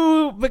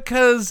do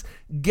because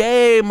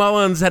Gay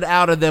Mullins had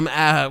outed them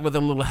with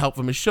a little help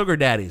from his sugar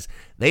daddies.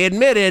 They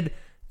admitted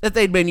that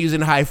they'd been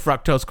using high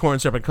fructose corn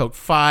syrup and Coke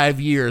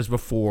 5 years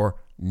before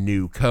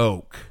New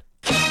Coke.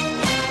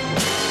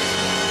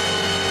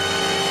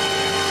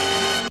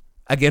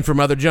 Again from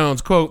Mother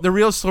Jones, quote, "The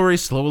real story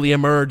slowly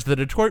emerged. The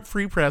Detroit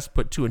Free Press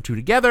put 2 and 2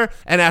 together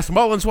and asked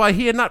Mullins why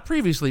he had not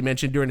previously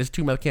mentioned during his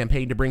 2-month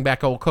campaign to bring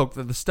back old coke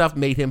that the stuff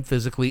made him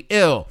physically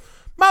ill.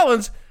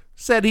 Mullins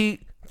said he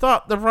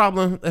thought the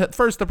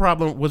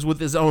problem was with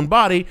his own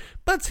body,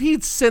 but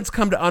he'd since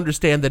come to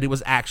understand that it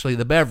was actually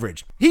the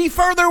beverage. He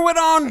further went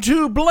on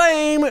to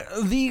blame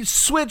the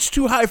switch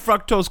to high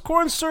fructose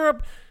corn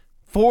syrup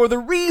for the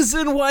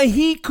reason why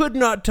he could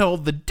not tell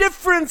the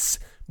difference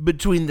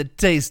between the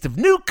taste of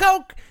new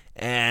Coke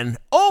and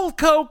old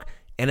Coke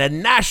in a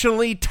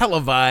nationally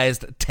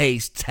televised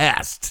taste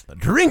test.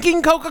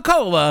 Drinking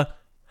Coca-Cola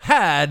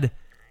had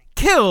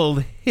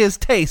killed his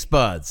taste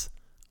buds,"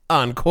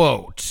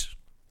 unquote.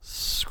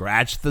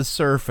 Scratch the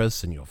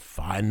surface and you'll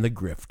find the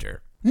grifter.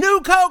 New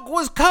Coke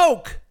was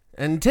Coke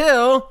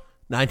until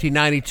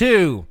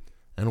 1992.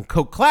 And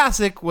Coke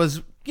Classic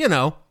was,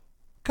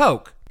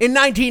 Coke. In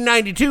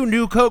 1992,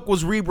 New Coke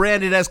was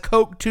rebranded as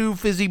Coke 2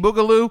 Fizzy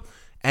Boogaloo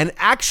and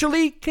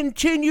actually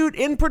continued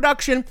in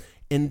production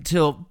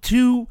until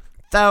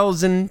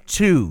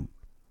 2002.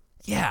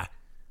 Yeah,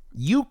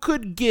 you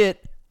could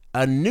get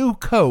a new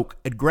Coke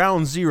at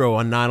Ground Zero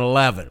on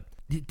 9/11.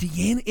 Do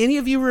any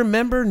of you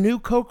remember New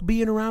Coke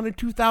being around in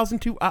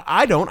 2002?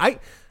 I don't. I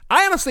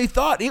honestly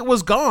thought it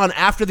was gone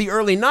after the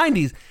early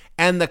 90s,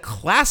 and the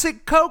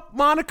Classic Coke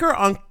moniker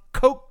on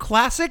Coke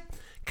Classic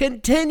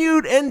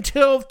continued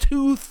until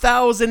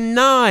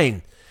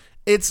 2009.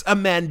 It's a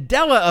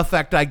Mandela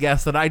effect, I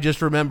guess, that I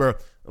just remember,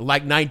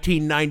 like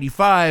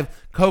 1995,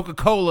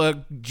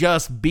 Coca-Cola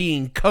just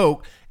being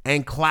Coke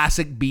and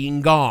Classic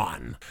being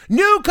gone.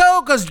 New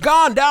Coke has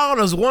gone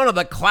down as one of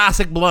the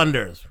classic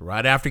blunders,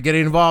 right after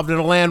getting involved in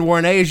a land war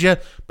in Asia,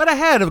 but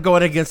ahead of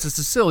going against a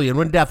Sicilian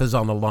when death is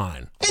on the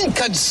line.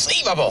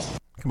 Inconceivable!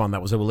 Come on,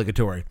 that was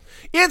obligatory.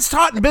 It's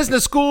taught in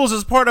business schools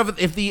as part of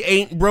If the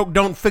Ain't Broke,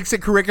 Don't Fix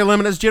It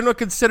curriculum, and is generally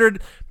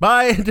considered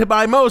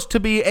by most to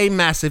be a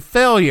massive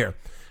failure.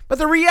 But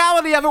the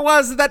reality of it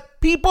was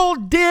that people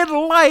did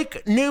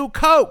like New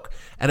Coke.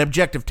 An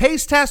objective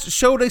taste test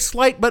showed a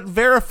slight but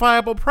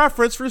verifiable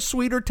preference for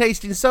sweeter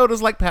tasting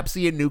sodas like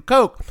Pepsi and New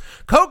Coke.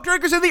 Coke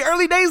drinkers in the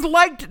early days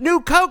liked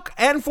New Coke,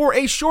 and for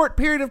a short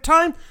period of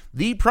time,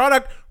 the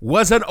product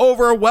was an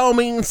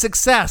overwhelming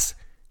success.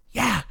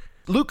 Yeah,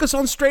 Lucas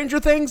on Stranger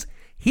Things,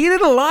 he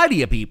didn't lie to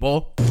you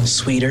people.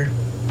 Sweeter,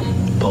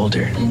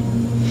 bolder,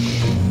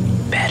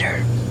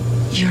 better.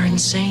 You're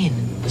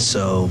insane.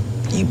 So,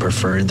 you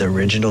prefer the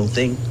original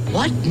thing?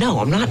 What? No,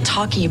 I'm not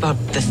talking about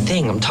the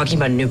thing. I'm talking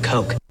about New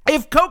Coke.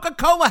 If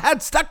Coca-Cola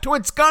had stuck to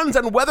its guns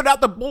and weathered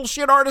out the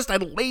bullshit artist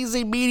and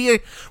lazy media,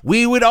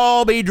 we would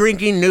all be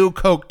drinking New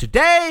Coke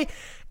today,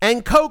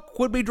 and Coke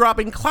would be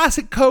dropping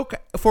Classic Coke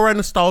for a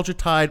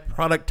nostalgia-tied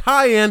product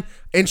tie-in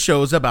in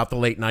shows about the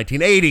late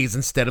 1980s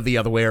instead of the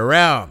other way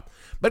around.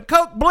 But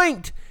Coke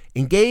blinked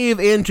and gave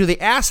in to the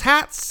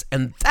asshats,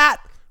 and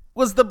that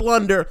was the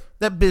blunder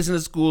that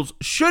business schools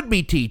should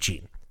be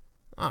teaching.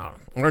 Oh,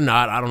 or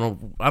not. I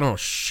don't know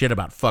shit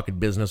about fucking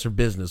business or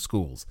business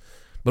schools.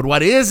 But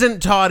what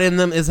isn't taught in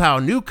them is how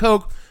New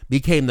Coke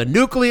became the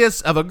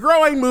nucleus of a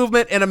growing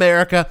movement in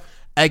America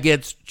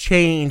against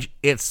change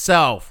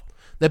itself.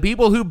 The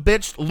people who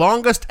bitched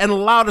longest and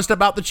loudest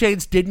about the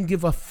change didn't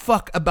give a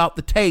fuck about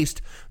the taste.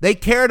 They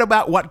cared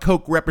about what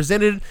Coke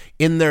represented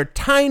in their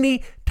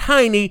tiny,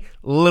 tiny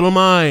little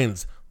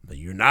minds. The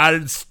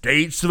United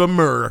States of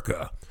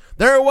America.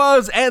 There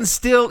was and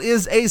still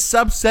is a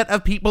subset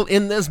of people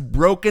in this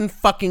broken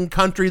fucking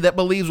country that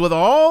believes with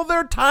all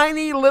their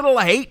tiny little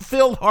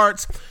hate-filled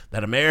hearts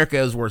that America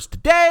is worse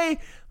today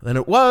than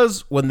it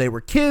was when they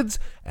were kids,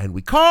 and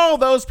we call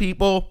those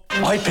people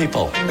white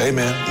people. Hey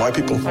man, white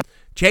people.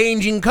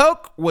 Changing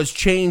Coke was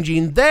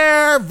changing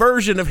their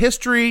version of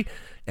history,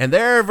 and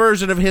their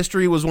version of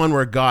history was one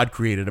where God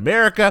created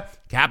America,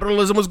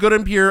 capitalism was good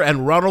and pure,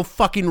 and Ronald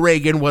fucking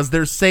Reagan was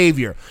their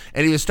savior.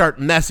 And if you start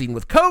messing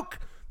with Coke,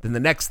 then the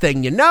next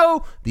thing you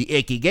know, the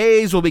icky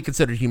gays will be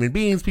considered human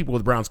beings, people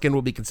with brown skin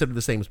will be considered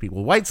the same as people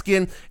with white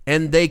skin,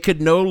 and they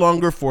could no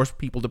longer force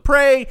people to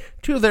pray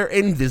to their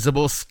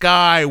invisible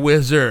sky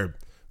wizard.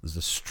 There's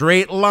a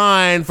straight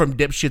line from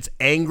dipshits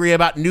angry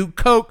about New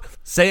Coke,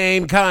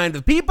 same kind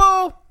of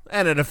people,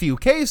 and in a few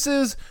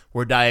cases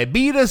where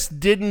diabetes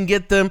didn't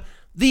get them,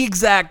 the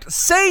exact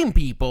same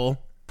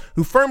people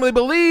who firmly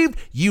believed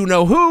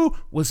you-know-who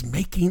was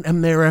making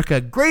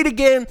America great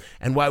again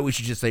and why we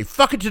should just say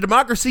fuck it to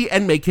democracy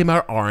and make him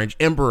our orange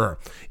emperor.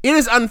 It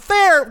is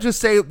unfair to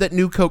say that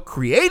New Coke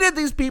created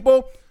these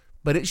people,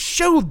 but it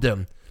showed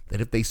them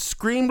that if they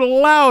screamed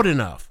loud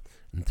enough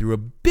and threw a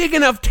big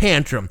enough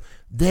tantrum,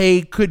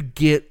 they could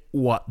get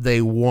what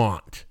they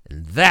want.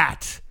 And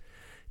that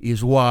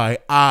is why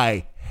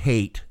I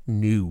hate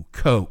New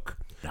Coke.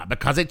 Not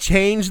because it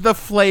changed the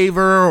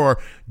flavor or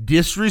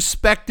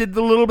disrespected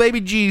the little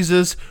baby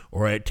Jesus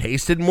or it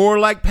tasted more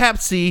like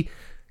Pepsi,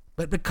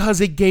 but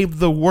because it gave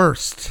the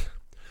worst,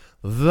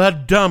 the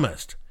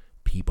dumbest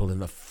people in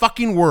the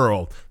fucking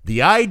world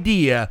the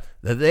idea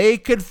that they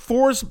could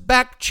force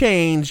back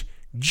change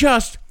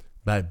just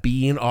by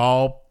being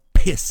all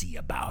pissy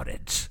about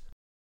it.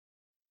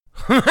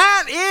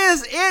 That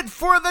is it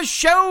for the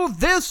show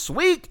this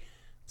week.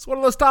 It's one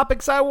of those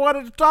topics I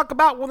wanted to talk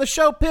about when the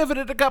show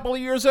pivoted a couple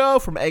of years ago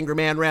from Angry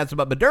Man rants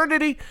about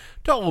modernity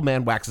to Old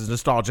Man waxes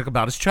nostalgic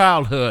about his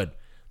childhood.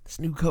 This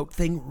new Coke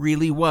thing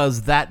really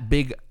was that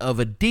big of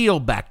a deal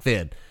back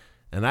then.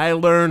 And I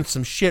learned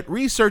some shit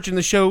researching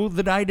the show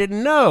that I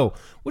didn't know,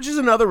 which is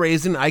another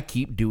reason I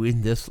keep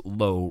doing this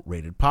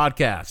low-rated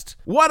podcast.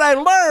 What I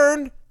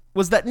learned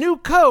was that New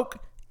Coke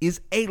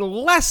is a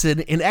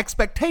lesson in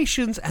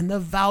expectations and the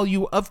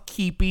value of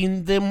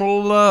keeping them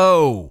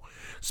low.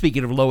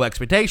 Speaking of low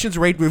expectations,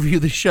 rate and review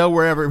the show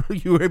wherever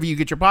you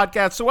get your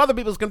podcast so other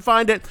people can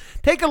find it.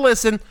 Take a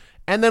listen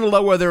and then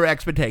lower their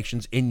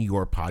expectations in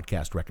your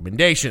podcast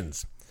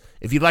recommendations.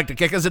 If you'd like to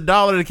kick us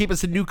 $1 to keep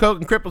us in New Coke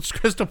and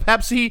Crystal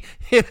Pepsi,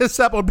 hit us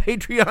up on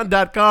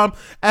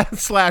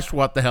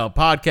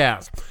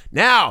patreon.com/whatthehellpodcast.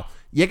 Now,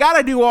 you got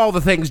to do all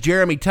the things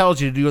Jeremy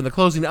tells you to do in the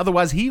closing,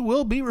 otherwise he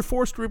will be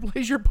forced to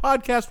replace your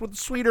podcast with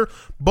sweeter,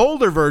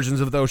 bolder versions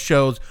of those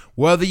shows,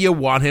 whether you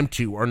want him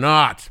to or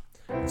not.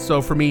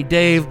 So for me,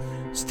 Dave,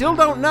 still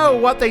don't know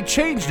what they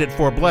changed it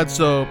for,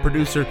 Bledsoe,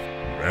 producer.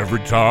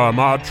 Every time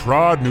I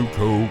tried New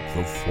Coke,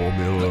 the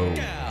formula was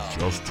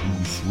just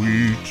too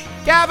sweet.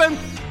 Gavin,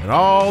 and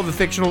all the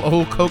fictional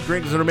old Coke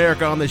drinkers in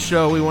America on this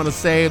show, we want to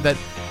say that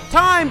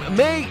time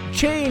may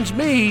change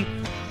me,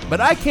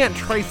 but I can't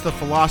trace the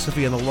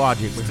philosophy and the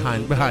logic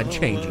behind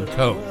changing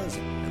Coke.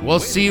 And we'll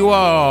see you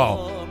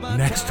all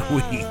next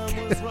week.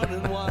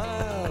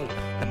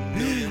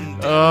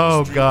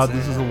 Oh, God,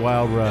 this is a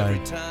wild ride.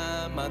 Every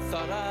time I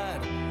thought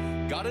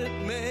I'd got it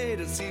made,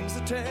 it seems the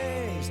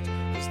taste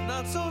is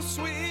not so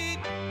sweet.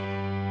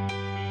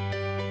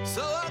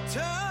 So I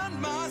turned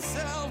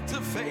myself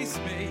to face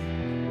me,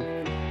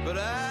 but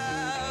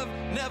I've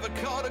never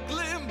caught a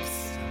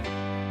glimpse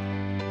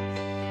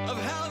of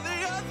how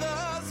the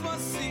others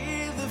must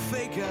see the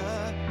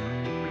faker.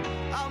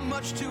 I'm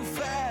much too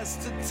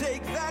fast to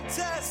take that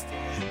test.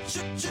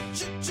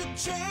 Changes,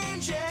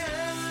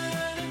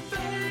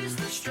 face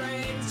the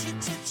strange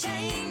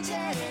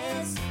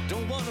changes.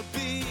 Don't wanna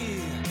be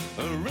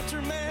a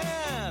richer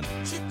man.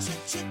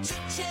 Changes,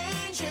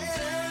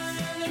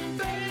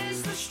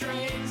 face the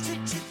strange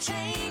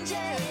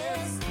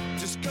changes.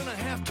 Just gonna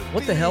have to.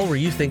 What the Hell Were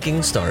You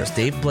Thinking stars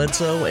Dave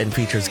Bledsoe and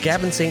features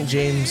Gavin St.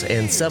 James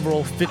and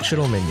several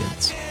fictional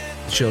minions.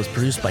 The show is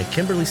produced by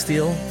Kimberly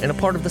Steele and a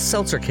part of the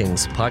Seltzer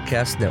Kings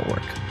podcast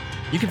network.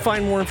 You can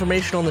find more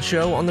information on the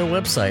show on their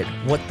website,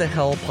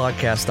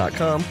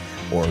 whatthehellpodcast.com,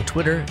 or on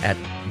Twitter at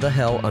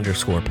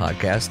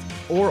 @thehell_podcast,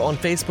 or on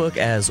Facebook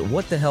as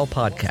What the Hell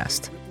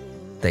Podcast.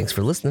 Thanks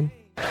for listening.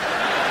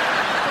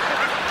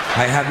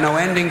 I have no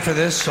ending for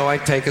this, so I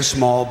take a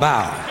small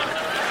bow.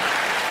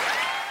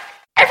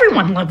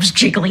 Everyone loves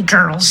jiggly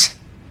girls.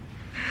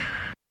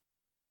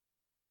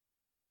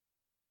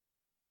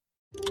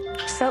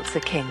 Seltzer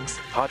Kings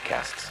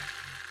Podcasts.